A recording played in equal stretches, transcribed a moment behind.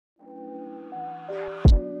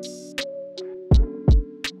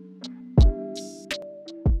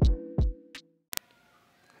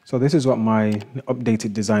So this is what my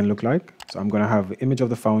updated design look like. So I'm going to have image of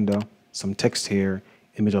the founder, some text here,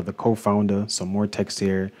 image of the co-founder, some more text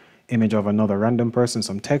here, image of another random person,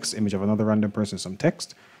 some text, image of another random person, some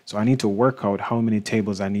text. So I need to work out how many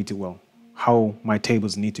tables I need to, well, how my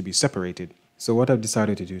tables need to be separated. So what I've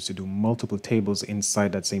decided to do is to do multiple tables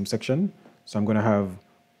inside that same section. So I'm going to have,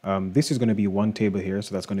 this is going to be one table here.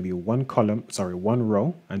 So that's going to be one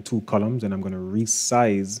row and two columns. And I'm going to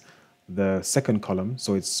resize the second column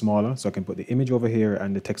so it's smaller, so I can put the image over here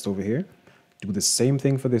and the text over here. Do the same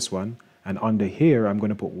thing for this one, and under here I'm going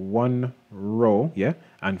to put one row, yeah,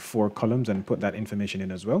 and four columns, and put that information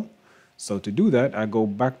in as well. So to do that, I go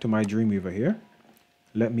back to my Dreamweaver here.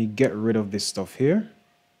 Let me get rid of this stuff here.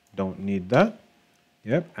 Don't need that.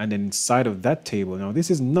 Yep. And then inside of that table, now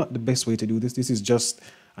this is not the best way to do this. This is just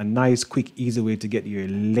a nice, quick, easy way to get your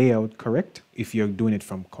layout correct if you're doing it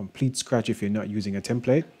from complete scratch, if you're not using a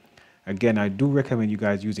template. Again, I do recommend you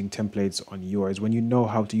guys using templates on yours. When you know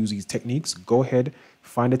how to use these techniques, go ahead,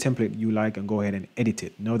 find a template you like and go ahead and edit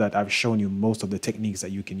it. Know that I've shown you most of the techniques that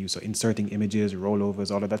you can use. So inserting images, rollovers,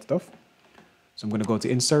 all of that stuff. So I'm going to go to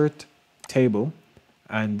insert, table,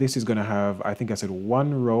 and this is going to have, I think I said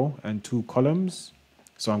one row and two columns.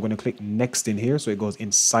 So I'm going to click next in here. So it goes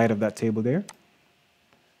inside of that table there.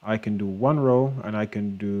 I can do one row and I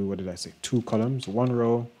can do, what did I say? Two columns, one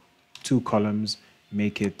row, two columns.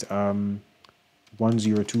 Make it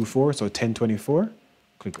 1024, so 1024.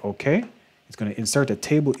 Click OK. It's going to insert a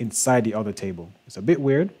table inside the other table. It's a bit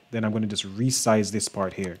weird. Then I'm going to just resize this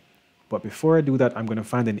part here. But before I do that, I'm going to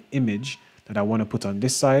find an image that I want to put on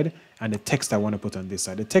this side and the text I want to put on this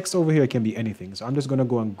side. The text over here can be anything. So I'm just going to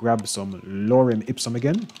go and grab some lorem ipsum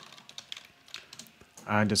again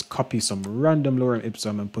and just copy some random lorem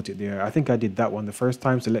ipsum and put it there. I think I did that one the first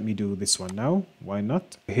time, so let me do this one now. Why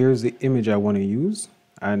not? Here's the image I want to use.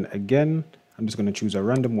 And again, I'm just going to choose a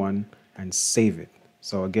random one and save it.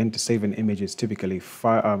 So again, to save an image, it's typically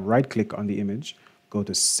right click on the image, go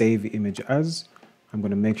to save image as. I'm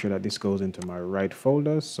going to make sure that this goes into my right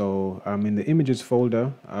folder. So in the images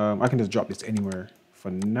folder, I can just drop this anywhere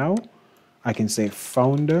for now. I can say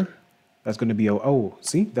founder. That's going to be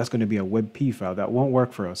that's going to be a WebP file. That won't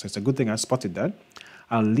work for us. It's a good thing I spotted that.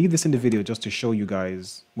 I'll leave this in the video just to show you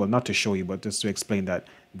guys, well, not to show you, but just to explain that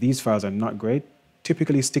these files are not great.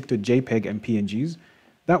 Typically stick to JPEG and PNGs.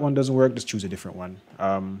 That one doesn't work, just choose a different one.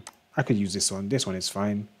 I could use this one. This one is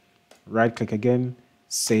fine. Right click again,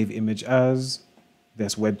 save image as.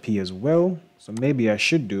 There's WebP as well. So maybe I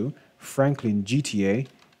should do Franklin GTA,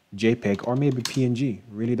 JPEG, or maybe PNG.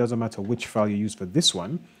 Really doesn't matter which file you use for this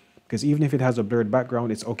one, because even if it has a blurred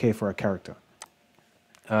background, it's okay for a character.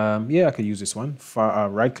 Yeah, I could use this one.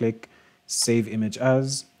 Right click, save image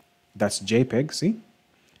as. That's JPEG, see?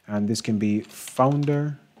 And this can be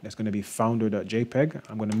founder. That's going to be founder.jpg.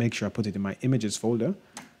 I'm going to make sure I put it in my images folder.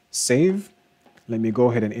 Save. Let me go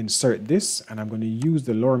ahead and insert this. And I'm going to use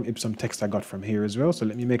the lorem ipsum text I got from here as well. So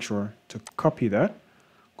let me make sure to copy that.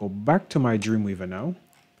 Go back to my Dreamweaver now.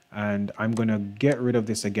 And I'm going to get rid of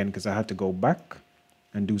this again because I had to go back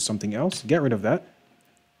and do something else. Get rid of that.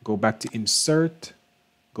 Go back to insert.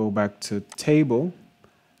 Go back to table.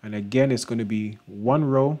 And again, it's going to be one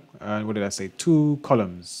row. And what did I say? Two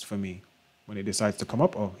columns for me. When it decides to come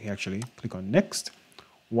up, actually click on next.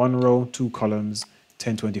 One row, two columns,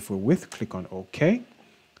 1024 width. Click on OK.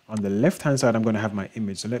 On the left hand side, I'm going to have my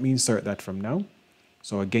image. So let me insert that from now.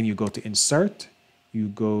 So again, you go to insert. You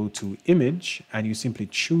go to image and you simply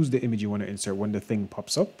choose the image you want to insert when the thing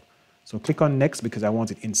pops up. So click on next because I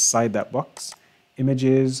want it inside that box.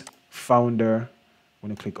 Images, founder. I'm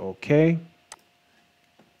going to click OK.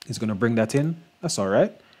 It's going to bring that in. That's all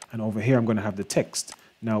right. And over here, I'm going to have the text.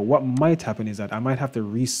 Now, what might happen is that I might have to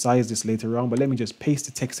resize this later on, but let me just paste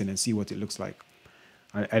the text in and see what it looks like.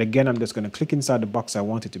 And again, I'm just going to click inside the box I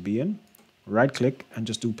want it to be in, right click, and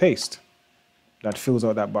just do paste. That fills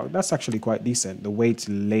out that box. That's actually quite decent, the way it's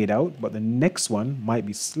laid out, but the next one might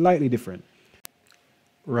be slightly different.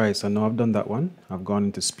 Right, so now I've done that one. I've gone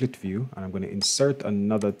into split view, and I'm going to insert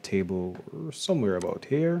another table somewhere about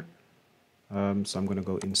here. So I'm going to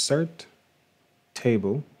go insert,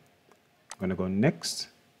 table. I'm going to go next,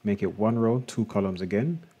 make it one row, two columns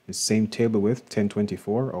again, the same table width,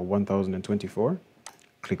 1024 or 1024.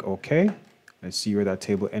 Click OK. Let's see where that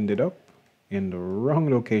table ended up. In the wrong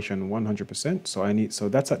location, 100%. So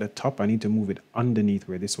that's at the top. I need to move it underneath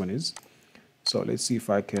where this one is. So let's see if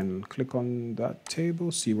I can click on that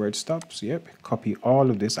table, see where it stops. Yep, copy all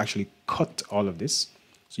of this, actually cut all of this.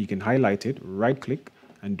 So you can highlight it, right click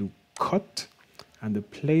and do cut. And the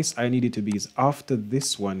place I need it to be is after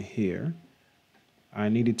this one here. I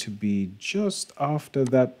need it to be just after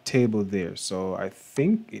that table there. So I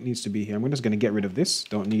think it needs to be here. I'm just going to get rid of this.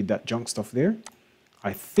 Don't need that junk stuff there.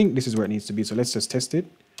 I think this is where it needs to be. So let's just test it.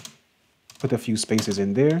 Put a few spaces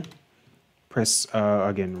in there. Press,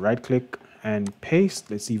 again, right click and paste.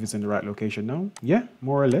 Let's see if it's in the right location now. Yeah,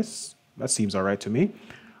 more or less. That seems all right to me.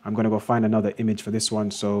 I'm going to go find another image for this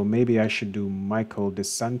one. So maybe I should do Michael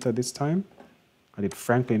DeSanta this time. I did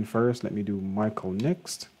Franklin first. Let me do Michael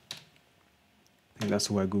next. I think that's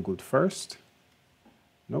who I Googled first.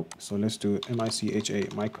 Nope. So let's do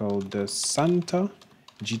MICHA, Michael DeSanta,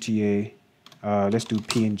 GTA. Let's do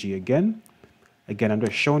PNG again. Again, I'm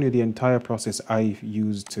just showing you the entire process I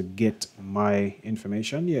used to get my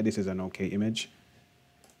information. Yeah, this is an okay image.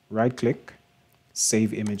 Right click,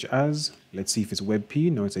 save image as. Let's see if it's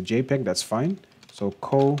WebP. No, it's a JPEG. That's fine. So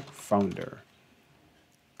co-founder.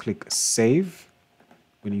 Click save.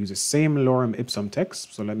 I'm going to use the same lorem ipsum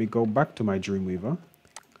text. So let me go back to my Dreamweaver.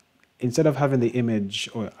 Instead of having the image,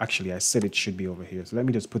 or actually I said it should be over here. So let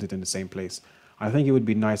me just put it in the same place. I think it would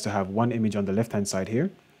be nice to have one image on the left-hand side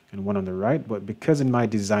here and one on the right. But because in my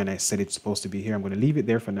design I said it's supposed to be here, I'm going to leave it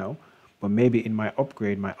there for now. But maybe in my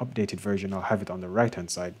upgrade, my updated version, I'll have it on the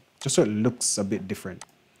right-hand side, just so it looks a bit different.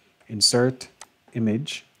 Insert,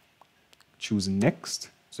 image, choose next.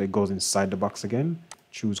 So it goes inside the box again.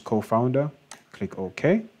 Choose co-founder. Click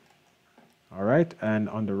OK. All right, and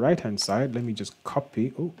on the right-hand side, let me just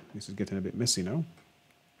copy. Oh, this is getting a bit messy now.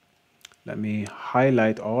 Let me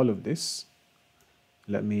highlight all of this.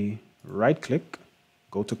 Let me right-click,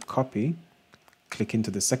 go to copy, click into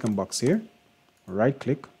the second box here,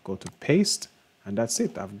 right-click, go to paste, and that's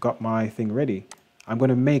it. I've got my thing ready. I'm going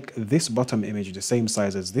to make this bottom image the same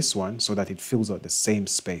size as this one so that it fills out the same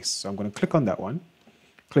space. So I'm going to click on that one,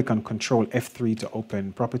 click on Control F3 to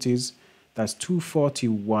open properties. That's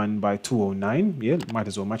 241 by 209. Yeah, might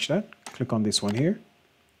as well match that. Click on this one here.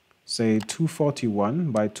 Say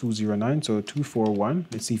 241 by 209, so 241.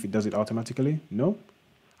 Let's see if it does it automatically. No.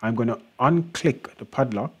 I'm going to unclick the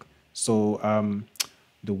padlock so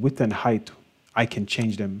the width and height, I can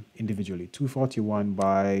change them individually. 241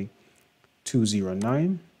 by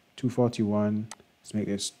 209. 241. Let's make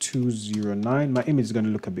this 209. My image is going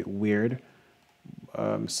to look a bit weird.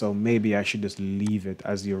 So maybe I should just leave it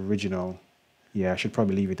as the original. Yeah, I should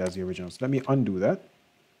probably leave it as the original. So let me undo that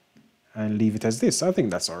and leave it as this. I think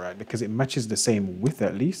that's all right because it matches the same width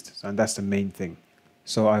at least, and that's the main thing.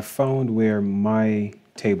 So I found where my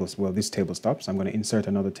tables, well, this table stops. I'm going to insert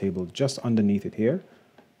another table just underneath it here.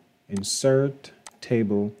 Insert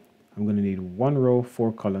table. I'm going to need 1 row,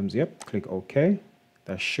 4 columns. Yep, click OK.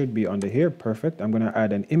 That should be under here. Perfect. I'm going to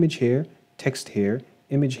add an image here, text here,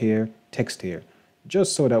 image here, text here,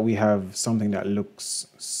 just so that we have something that looks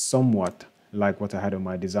somewhat like what I had on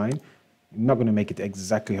my design. I'm not going to make it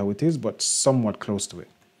exactly how it is, but somewhat close to it.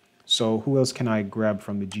 So who else can I grab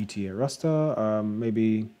from the GTA roster?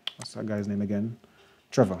 Maybe, what's that guy's name again?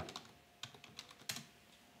 Trevor.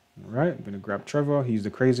 All right, I'm going to grab Trevor. He's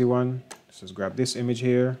the crazy one. Let's just grab this image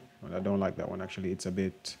here. Well, I don't like that one, actually. It's a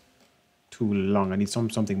bit too long. I need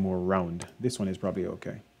something more round. This one is probably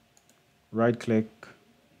okay. Right click.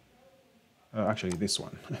 Actually, this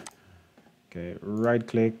one. Okay, right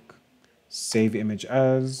click, save image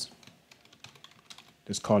as.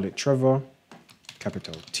 Just call it Trevor,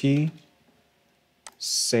 capital T.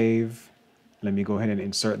 Save. Let me go ahead and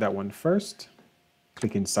insert that one first.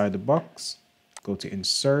 Click inside the box, go to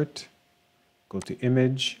insert, go to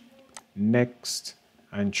image, next,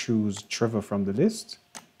 and choose Trevor from the list.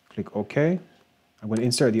 Click OK. I'm going to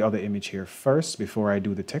insert the other image here first before I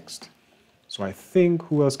do the text. So I think,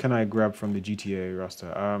 who else can I grab from the GTA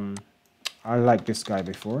roster? I like this guy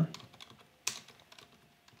before.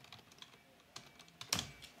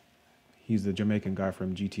 He's the Jamaican guy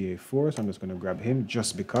from GTA 4, so I'm just going to grab him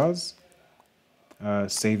just because.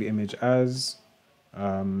 Save image as.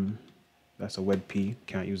 That's a WebP.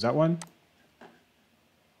 Can't use that one.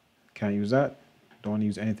 Can't use that. Don't want to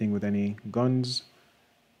use anything with any guns.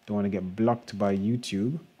 Don't want to get blocked by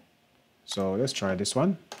YouTube. So let's try this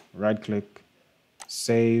one. Right click,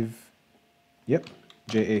 save. Yep,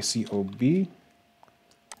 JACOB.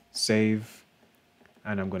 Save.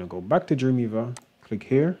 And I'm going to go back to Dreamweaver. Click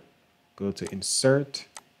here. Go to insert,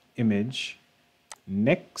 image,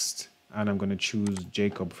 next. And I'm going to choose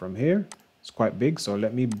Jacob from here. It's quite big, so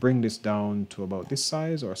let me bring this down to about this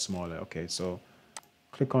size or smaller. Okay, so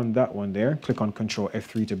click on that one there. Click on Control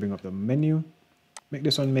F3 to bring up the menu. Make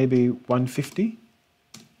this one maybe 150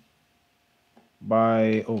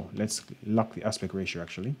 by, oh, let's lock the aspect ratio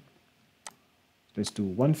actually. Let's do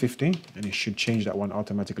 150, and it should change that one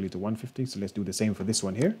automatically to 150. So let's do the same for this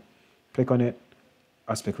one here. Click on it.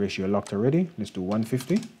 Aspect ratio locked already. Let's do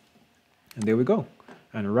 150. And there we go.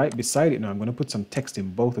 And right beside it now, I'm going to put some text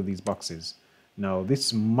in both of these boxes. Now,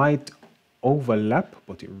 this might overlap,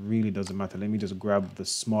 but it really doesn't matter. Let me just grab the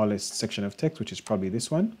smallest section of text, which is probably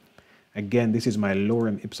this one. Again, this is my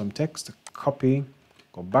lorem ipsum text. Copy,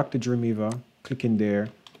 go back to Dreamweaver, click in there,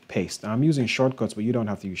 paste. Now, I'm using shortcuts, but you don't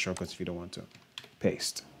have to use shortcuts if you don't want to.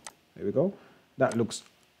 Paste. There we go. That looks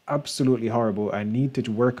absolutely horrible. I need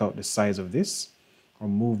to work out the size of this or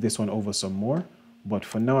move this one over some more. But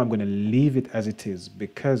for now, I'm going to leave it as it is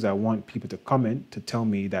because I want people to comment to tell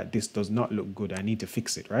me that this does not look good. I need to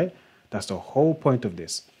fix it, right? That's the whole point of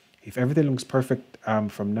this. If everything looks perfect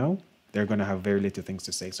from now, they're going to have very little things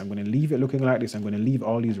to say. So I'm going to leave it looking like this. I'm going to leave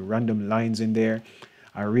all these random lines in there.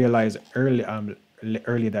 I realized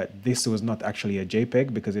earlier that this was not actually a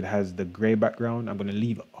JPEG because it has the gray background. I'm going to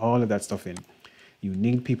leave all of that stuff in. You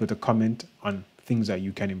need people to comment on things that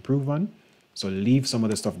you can improve on. So leave some of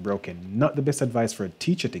the stuff broken. Not the best advice for a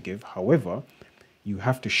teacher to give. However, you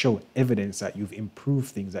have to show evidence that you've improved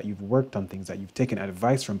things, that you've worked on things, that you've taken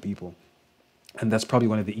advice from people. And that's probably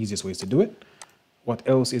one of the easiest ways to do it. What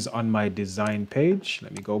else is on my design page?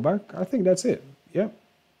 Let me go back. I think that's it. Yep.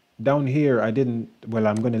 Down here, I'm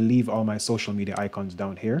going to leave all my social media icons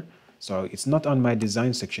down here. So it's not on my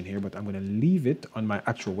design section here, but I'm going to leave it on my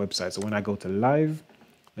actual website. So when I go to live,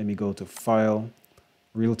 let me go to File,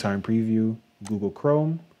 Real-Time Preview, Google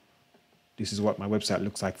Chrome. This is what my website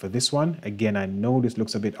looks like for this one. Again, I know this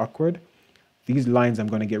looks a bit awkward. These lines I'm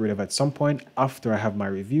going to get rid of at some point after I have my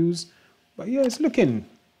reviews. But yeah, it's looking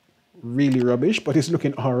really rubbish, but it's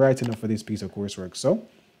looking all right enough for this piece of coursework. So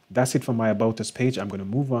that's it for my About Us page. I'm going to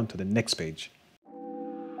move on to the next page.